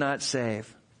does not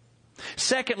save.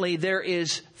 Secondly, there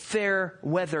is fair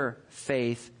weather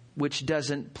faith which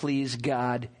doesn't please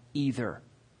God either.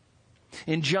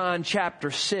 In John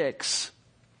chapter 6,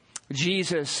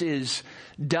 Jesus is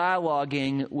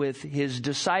dialoguing with his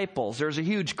disciples. There's a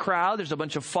huge crowd. There's a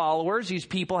bunch of followers. These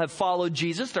people have followed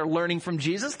Jesus. They're learning from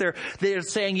Jesus. They're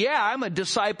saying, yeah, I'm a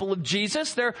disciple of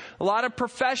Jesus. There are a lot of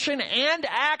profession and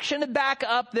action to back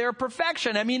up their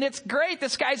perfection. I mean, it's great.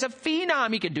 This guy's a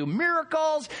phenom. He can do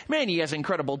miracles. Man, he has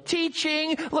incredible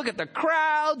teaching. Look at the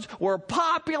crowds. We're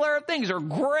popular. Things are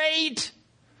great.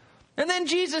 And then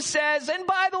Jesus says, and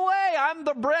by the way, I'm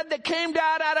the bread that came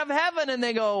down out of heaven. And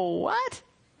they go, what?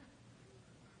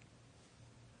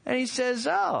 And he says,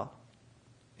 oh,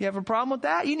 you have a problem with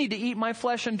that? You need to eat my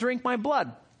flesh and drink my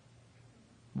blood.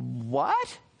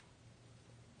 What?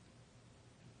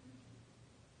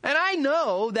 And I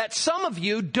know that some of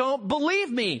you don't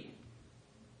believe me.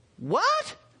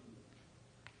 What?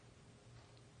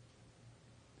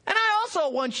 And I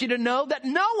also want you to know that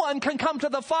no one can come to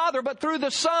the Father but through the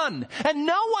Son. And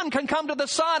no one can come to the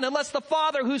Son unless the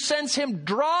Father who sends him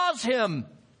draws him.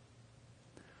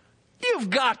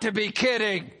 You've got to be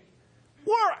kidding.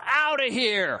 We're out of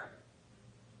here.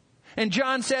 And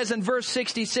John says in verse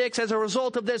 66, as a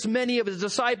result of this, many of his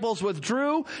disciples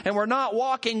withdrew and were not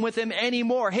walking with him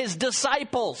anymore. His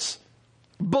disciples,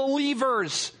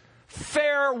 believers,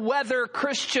 fair weather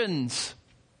Christians.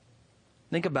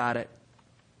 Think about it.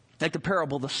 Like the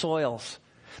parable of the soils.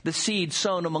 The seed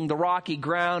sown among the rocky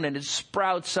ground and it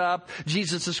sprouts up.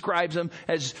 Jesus describes them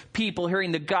as people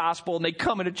hearing the gospel and they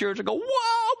come into church and go,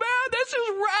 whoa, man, this is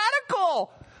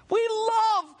radical. We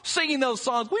love singing those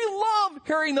songs. We love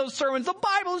hearing those sermons. The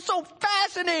Bible is so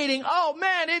fascinating. Oh,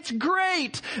 man, it's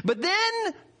great. But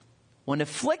then when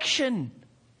affliction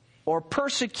or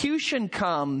persecution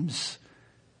comes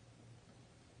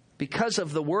because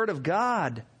of the Word of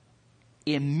God,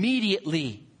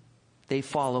 immediately they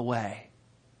fall away.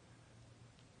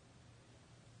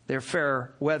 Their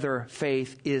fair weather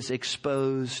faith is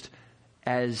exposed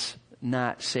as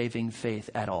not saving faith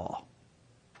at all.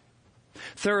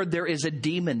 Third, there is a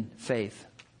demon faith.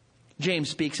 James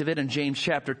speaks of it in James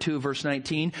chapter 2, verse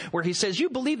 19, where he says, you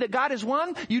believe that God is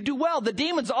one? You do well. The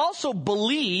demons also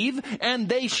believe and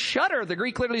they shudder. The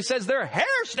Greek literally says their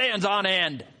hair stands on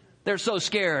end. They're so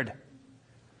scared.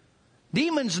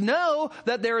 Demons know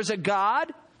that there is a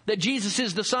God, that Jesus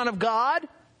is the Son of God,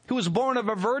 who was born of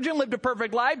a virgin, lived a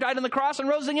perfect life, died on the cross, and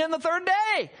rose again the third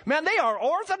day. Man, they are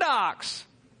orthodox.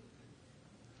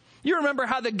 You remember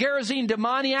how the Gerasene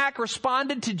demoniac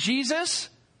responded to Jesus?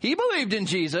 He believed in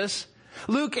Jesus.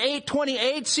 Luke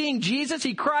 8:28, seeing Jesus,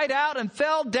 he cried out and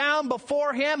fell down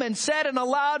before him and said in a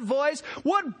loud voice,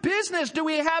 what business do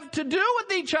we have to do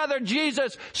with each other,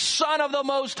 Jesus, Son of the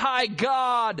Most High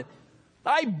God?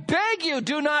 I beg you,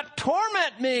 do not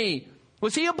torment me.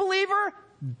 Was he a believer?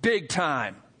 Big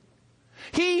time.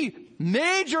 He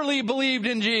majorly believed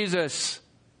in Jesus,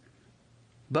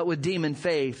 but with demon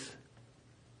faith.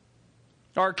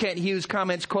 R. Kent Hughes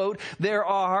comments, quote, there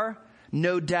are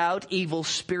no doubt evil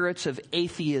spirits of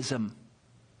atheism,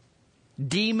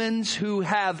 demons who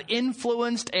have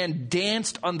influenced and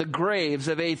danced on the graves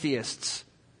of atheists.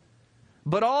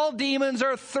 But all demons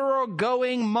are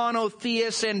thoroughgoing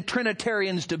monotheists and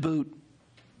Trinitarians to boot.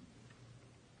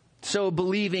 So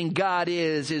believing God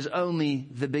is only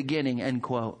the beginning, end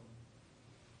quote.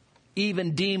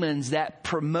 Even demons that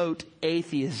promote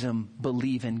atheism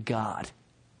believe in God.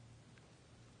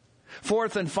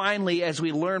 Fourth and finally, as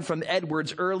we learned from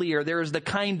Edwards earlier, there is the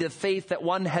kind of faith that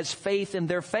one has faith in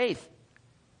their faith.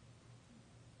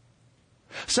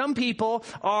 Some people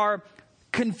are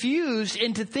confused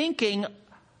into thinking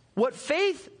what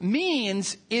faith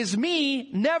means is me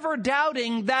never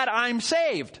doubting that I'm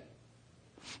saved.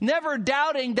 Never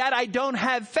doubting that I don't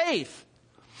have faith.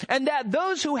 And that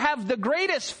those who have the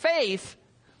greatest faith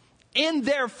in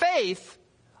their faith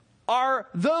are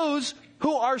those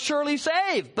who are surely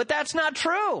saved. But that's not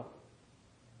true.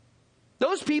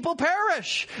 Those people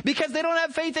perish because they don't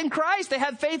have faith in Christ. They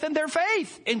have faith in their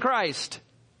faith in Christ.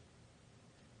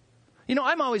 You know,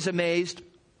 I'm always amazed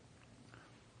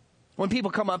when people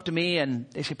come up to me and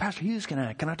they say, Pastor Hughes, can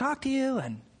I talk to you?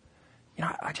 And you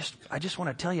know, I just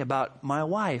want to tell you about my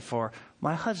wife or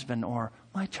my husband or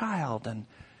my child. And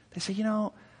they say, you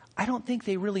know, I don't think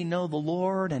they really know the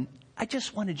Lord, and I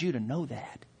just wanted you to know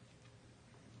that.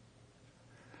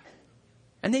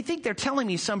 And they think they're telling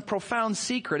me some profound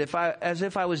secret as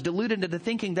if I was deluded into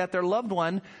thinking that their loved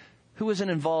one, who isn't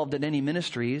involved in any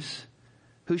ministries,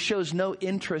 who shows no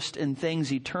interest in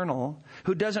things eternal,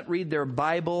 who doesn't read their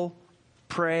Bible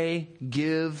pray,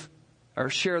 give, or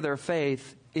share their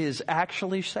faith is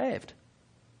actually saved.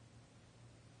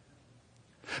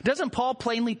 Doesn't Paul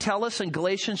plainly tell us in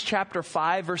Galatians chapter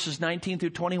 5, verses 19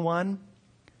 through 21?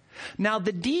 Now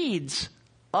the deeds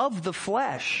of the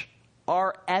flesh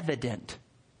are evident.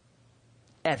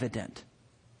 Evident.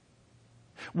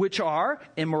 Which are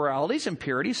immoralities,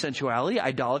 impurity, sensuality,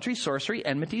 idolatry, sorcery,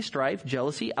 enmity, strife,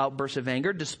 jealousy, outbursts of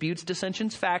anger, disputes,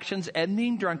 dissensions, factions,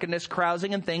 envying, drunkenness,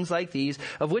 carousing, and things like these,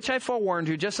 of which I forewarned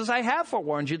you, just as I have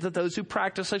forewarned you, that those who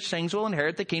practice such things will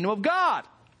inherit the kingdom of God.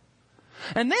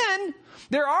 And then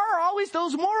there are always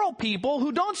those moral people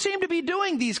who don't seem to be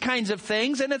doing these kinds of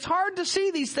things, and it's hard to see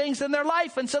these things in their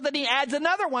life. And so then he adds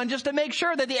another one just to make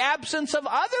sure that the absence of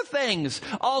other things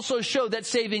also show that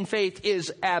saving faith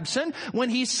is absent. When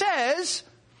he says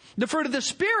the fruit of the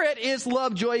Spirit is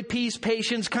love, joy, peace,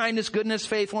 patience, kindness, goodness,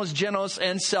 faithfulness, gentleness,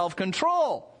 and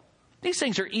self-control. These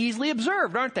things are easily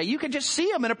observed, aren't they? You can just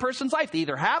see them in a person's life. They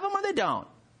either have them or they don't.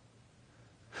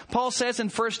 Paul says in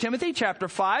 1 Timothy chapter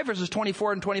 5, verses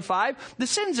 24 and 25, the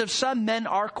sins of some men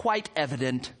are quite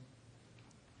evident,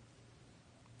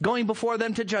 going before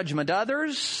them to judgment.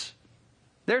 Others,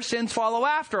 their sins follow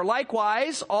after.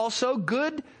 Likewise, also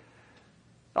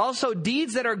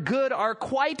deeds that are good are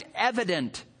quite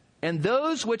evident, and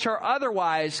those which are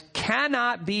otherwise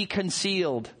cannot be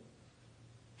concealed.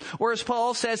 Or as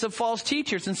Paul says of false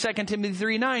teachers in 2 Timothy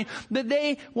 3:9, that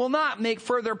they will not make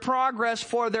further progress,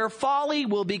 for their folly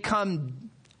will become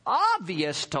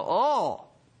obvious to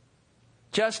all,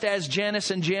 just as Jannes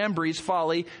and Jambres'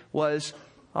 folly was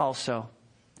also.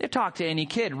 You talk to any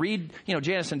kid. Read,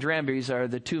 Jannes and Jambres are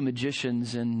the two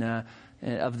magicians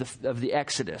of the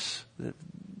Exodus.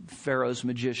 Pharaoh's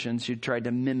magicians who tried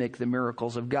to mimic the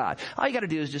miracles of God. All you got to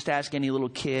do is just ask any little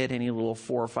kid, any little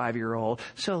 4 or 5 year old.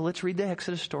 So let's read the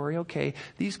Exodus story. Okay,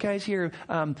 these guys here,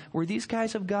 were these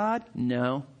guys of God?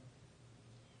 No.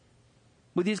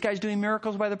 Were these guys doing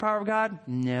miracles by the power of God?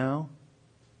 No.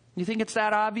 You think it's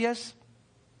that obvious?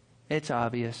 It's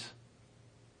obvious.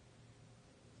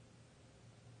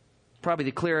 Probably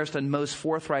the clearest and most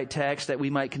forthright text that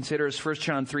we might consider is 1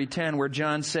 John 3:10, where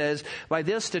John says, by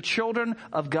this the children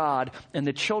of God and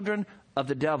the children of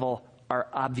the devil are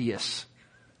obvious.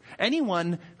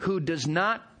 Anyone who does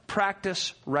not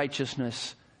practice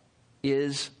righteousness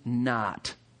is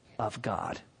not of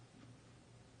God,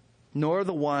 nor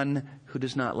the one who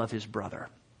does not love his brother.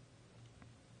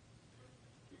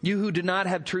 You who do not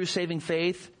have true saving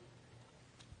faith,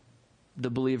 the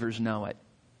believers know it.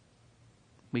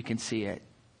 We can see it.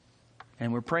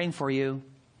 And we're praying for you.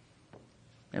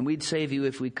 And we'd save you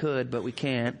if we could, but we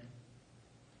can't.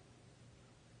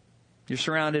 You're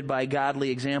surrounded by godly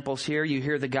examples here. You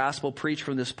hear the gospel preached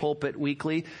from this pulpit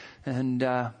weekly. And,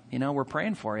 we're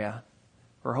praying for you.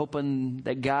 We're hoping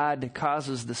that God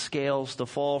causes the scales to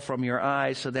fall from your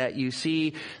eyes so that you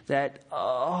see that,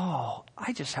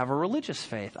 I just have a religious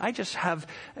faith. I just have,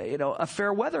 a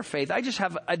fair weather faith. I just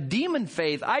have a demon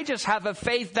faith. I just have a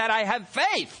faith that I have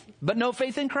faith, but no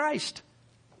faith in Christ.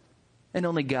 And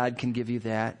only God can give you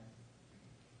that.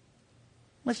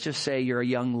 Let's just say you're a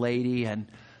young lady and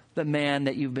the man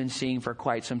that you've been seeing for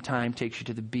quite some time takes you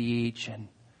to the beach and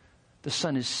the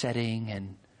sun is setting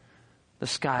and the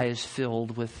sky is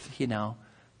filled with, little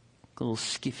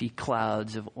skiffy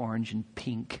clouds of orange and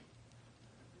pink.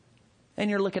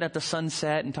 And you're looking at the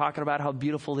sunset and talking about how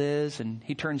beautiful it is. And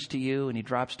he turns to you and he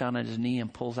drops down on his knee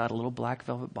and pulls out a little black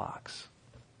velvet box.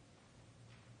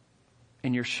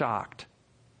 And you're shocked,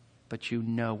 but you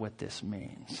know what this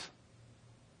means.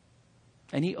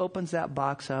 And he opens that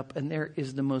box up and there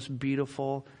is the most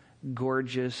beautiful,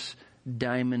 gorgeous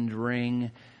diamond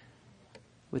ring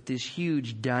with this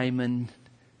huge diamond,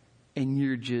 and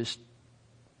you're just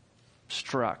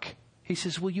struck. He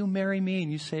says, will you marry me?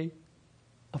 And you say,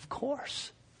 of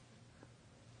course.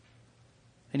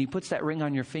 And he puts that ring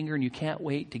on your finger and you can't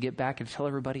wait to get back and tell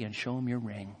everybody and show them your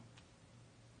ring.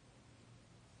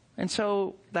 And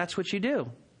so that's what you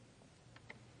do.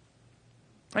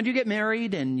 And you get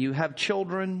married and you have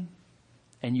children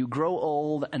and you grow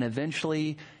old and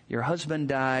eventually your husband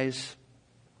dies.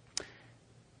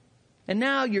 And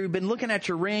now you've been looking at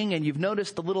your ring and you've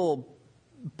noticed the little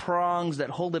prongs that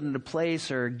hold it into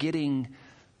place are getting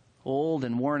old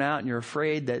and worn out, and you're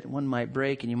afraid that one might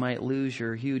break and you might lose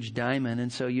your huge diamond.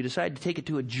 And so you decide to take it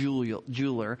to a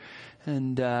jeweler.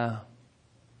 And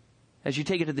as you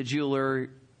take it to the jeweler,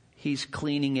 he's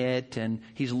cleaning it and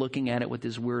he's looking at it with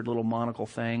his weird little monocle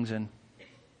things.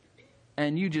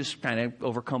 And you just kind of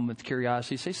overcome with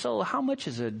curiosity say, so how much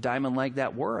is a diamond like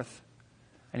that worth?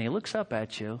 And he looks up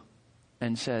at you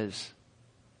and says,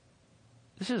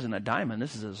 this isn't a diamond,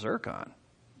 this is a zircon.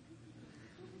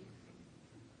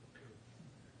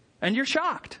 And you're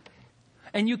shocked.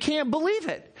 And you can't believe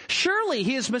it. Surely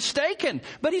he is mistaken.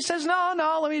 But he says,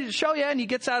 no, let me show you. And he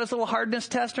gets out his little hardness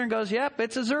tester and goes, yep,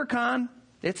 it's a zircon.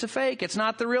 It's a fake. It's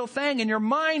not the real thing. And your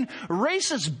mind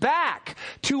races back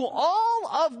to all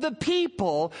of the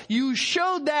people you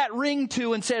showed that ring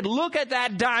to and said, look at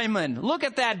that diamond. Look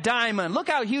at that diamond. Look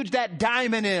how huge that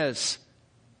diamond is.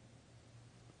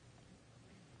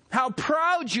 How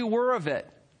proud you were of it.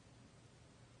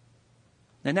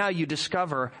 And now you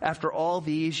discover, after all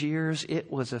these years,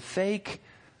 it was a fake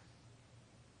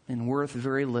and worth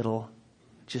very little,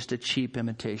 just a cheap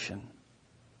imitation.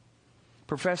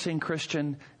 Professing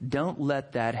Christian, don't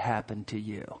let that happen to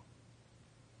you.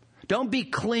 Don't be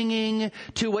clinging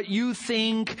to what you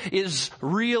think is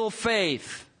real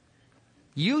faith.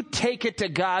 You take it to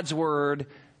God's Word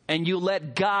and you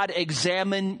let God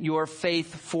examine your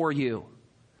faith for you.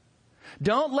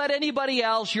 Don't let anybody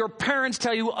else, your parents,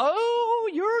 tell you, oh,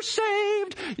 you're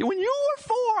saved. When you were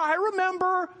 4, I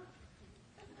remember,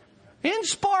 in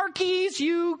Sparky's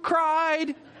you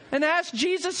cried and asked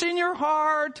Jesus in your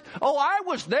heart. Oh, I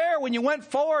was there when you went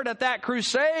forward at that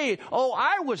crusade. Oh,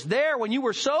 I was there when you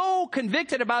were so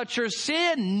convicted about your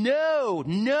sin.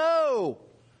 No.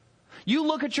 You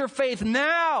look at your faith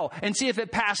now and see if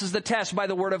it passes the test by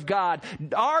the Word of God.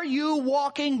 Are you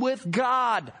walking with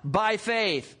God by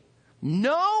faith?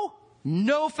 No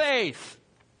faith.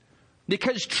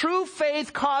 Because true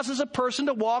faith causes a person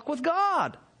to walk with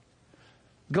God.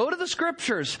 Go to the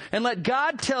Scriptures and let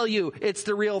God tell you it's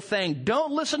the real thing.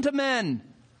 Don't listen to men.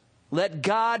 Let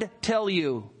God tell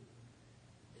you.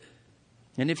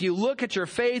 And if you look at your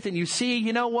faith and you see,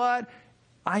 you know what?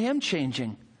 I am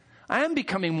changing. I am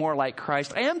becoming more like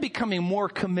Christ. I am becoming more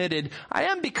committed. I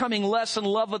am becoming less in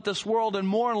love with this world and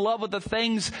more in love with the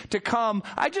things to come.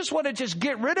 I just want to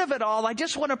get rid of it all. I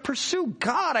just want to pursue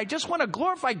God. I just want to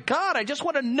glorify God. I just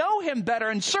want to know Him better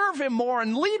and serve Him more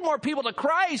and lead more people to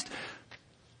Christ.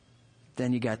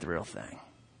 Then you got the real thing.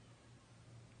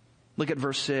 Look at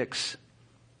verse 6,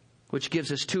 which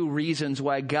gives us 2 reasons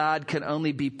why God can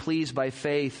only be pleased by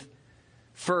faith.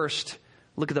 First,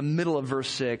 look at the middle of verse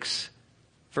 6.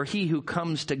 For he who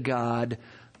comes to God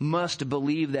must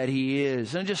believe that He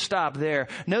is. And just stop there.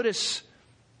 Notice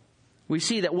we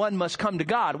see that one must come to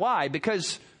God. Why?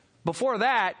 Because before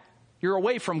that, you're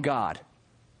away from God.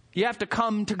 You have to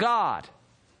come to God.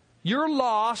 You're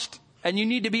lost and you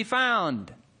need to be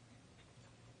found.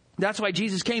 That's why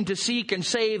Jesus came to seek and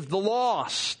save the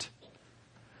lost.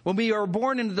 When we are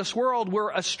born into this world,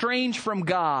 we're estranged from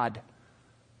God.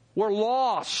 We're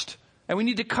lost. And we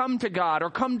need to come to God or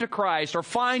come to Christ or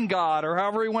find God or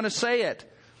however we want to say it.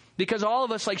 Because all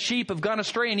of us like sheep have gone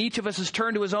astray and each of us has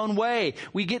turned to his own way.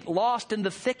 We get lost in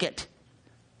the thicket.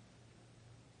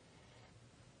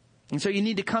 And so you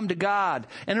need to come to God.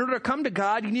 And in order to come to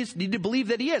God, you need to believe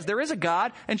that He is. There is a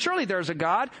God, and surely there's a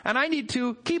God, and I need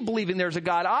to keep believing there's a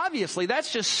God. Obviously,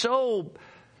 that's just so...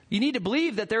 You need to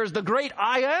believe that there is the great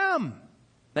I Am.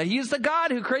 That He is the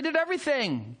God who created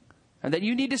everything. And that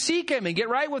you need to seek Him and get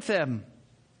right with Him.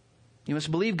 You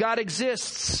must believe God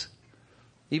exists.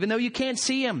 Even though you can't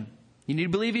see Him. You need to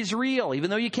believe He's real, even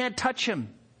though you can't touch Him.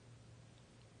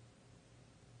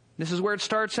 This is where it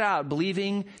starts out,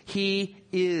 believing He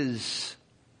is.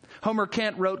 Homer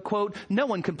Kent wrote, quote, "No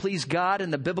one can please God in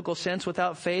the biblical sense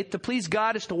without faith. To please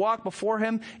God is to walk before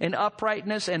Him in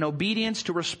uprightness and obedience,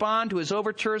 to respond to His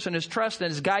overtures and His trust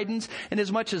and His guidance,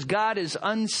 inasmuch as God is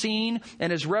unseen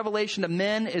and His revelation to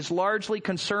men is largely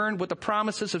concerned with the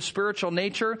promises of spiritual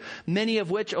nature, many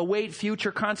of which await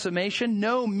future consummation.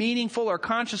 No meaningful or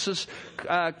conscious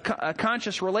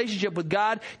relationship with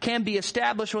God can be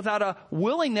established without a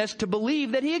willingness to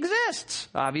believe that He exists,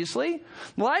 obviously.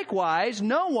 Likewise,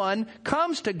 no one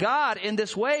comes to God in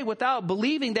this way without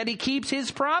believing that He keeps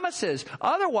His promises.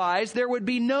 Otherwise, there would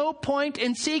be no point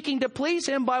in seeking to please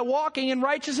Him by walking in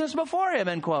righteousness before Him,"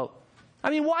 end quote. I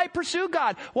mean, why pursue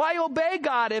God? Why obey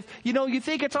God if, you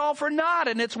think it's all for naught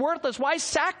and it's worthless? Why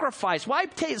sacrifice? Why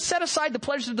set aside the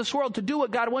pleasures of this world to do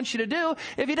what God wants you to do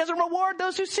if He doesn't reward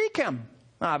those who seek Him?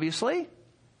 Obviously.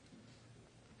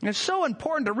 It's so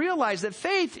important to realize that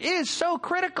faith is so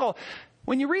critical.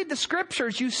 When you read the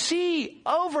Scriptures, you see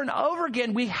over and over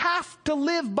again, we have to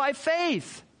live by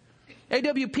faith.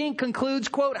 A.W. Pink concludes,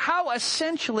 quote, "How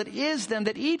essential it is then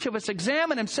that each of us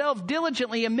examine himself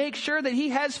diligently and make sure that he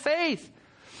has faith.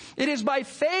 It is by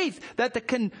faith that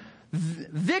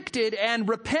convicted and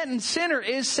repentant sinner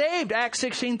is saved. Acts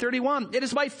 16:31. It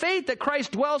is by faith that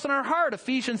Christ dwells in our heart.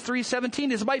 Ephesians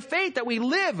 3:17. It is by faith that we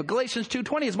live. Galatians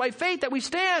 2:20. It is by faith that we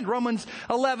stand. Romans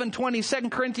 11:20.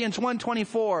 2 Corinthians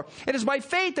 1:24. It is by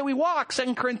faith that we walk.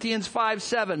 2 Corinthians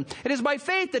 5:7. It is by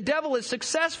faith the devil is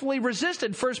successfully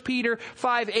resisted. 1 Peter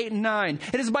 5:8 and 9.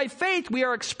 It is by faith we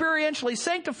are experientially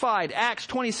sanctified. Acts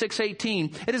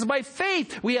 26:18. It is by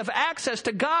faith we have access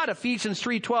to God. Ephesians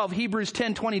 3:12. Hebrews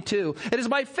 10:22. It is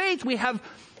by faith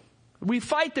we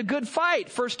fight the good fight.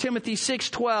 1 Timothy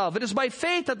 6:12. It is by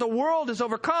faith that the world is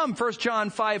overcome. 1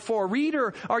 John 5:4.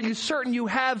 Reader, are you certain you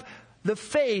have the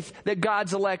faith that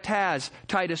God's elect has?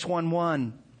 Titus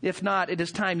 1:1. If not, it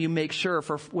is time you make sure,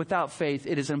 for without faith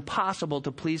it is impossible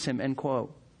to please him. End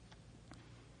quote.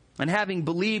 And having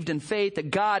believed in faith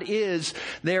that God is,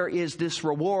 there is this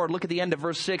reward. Look at the end of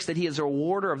verse 6, that he is a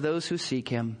rewarder of those who seek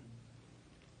him.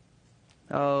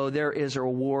 Oh, there is a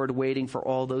reward waiting for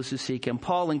all those who seek him.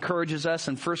 Paul encourages us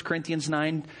in 1 Corinthians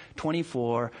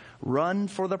 9:24, run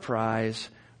for the prize,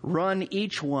 run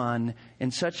each one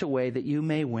in such a way that you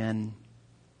may win.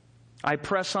 I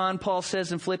press on, Paul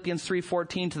says in Philippians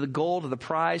 3:14, to the goal, to the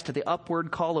prize, to the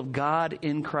upward call of God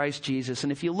in Christ Jesus.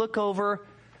 And if you look over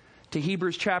to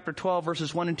Hebrews chapter 12,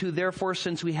 verses 1 and 2, therefore,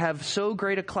 since we have so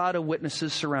great a cloud of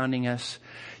witnesses surrounding us,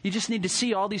 you just need to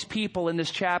see all these people in this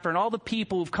chapter and all the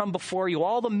people who've come before you,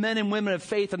 all the men and women of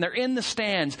faith, and they're in the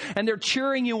stands and they're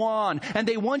cheering you on and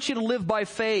they want you to live by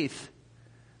faith.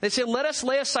 They say, let us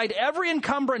lay aside every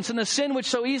encumbrance and the sin which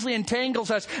so easily entangles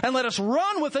us, and let us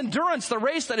run with endurance the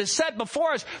race that is set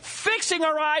before us, fixing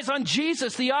our eyes on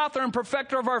Jesus, the author and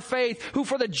perfecter of our faith, who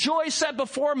for the joy set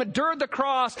before him endured the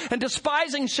cross and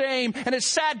despising shame, and has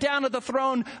sat down at the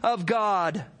throne of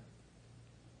God.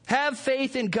 Have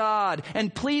faith in God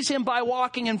and please him by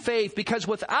walking in faith, because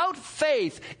without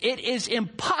faith it is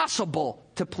impossible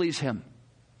to please him.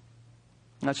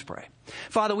 Let's pray.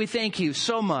 Father, we thank you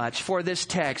so much for this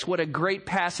text. What a great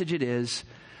passage it is.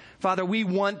 Father, we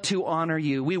want to honor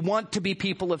you. We want to be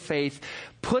people of faith.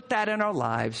 Put that in our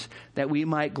lives that we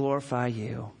might glorify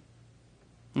you.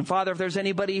 And Father, if there's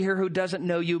anybody here who doesn't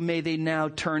know you, may they now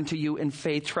turn to you in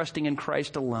faith, trusting in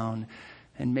Christ alone.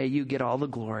 And may you get all the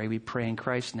glory, we pray in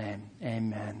Christ's name.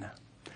 Amen.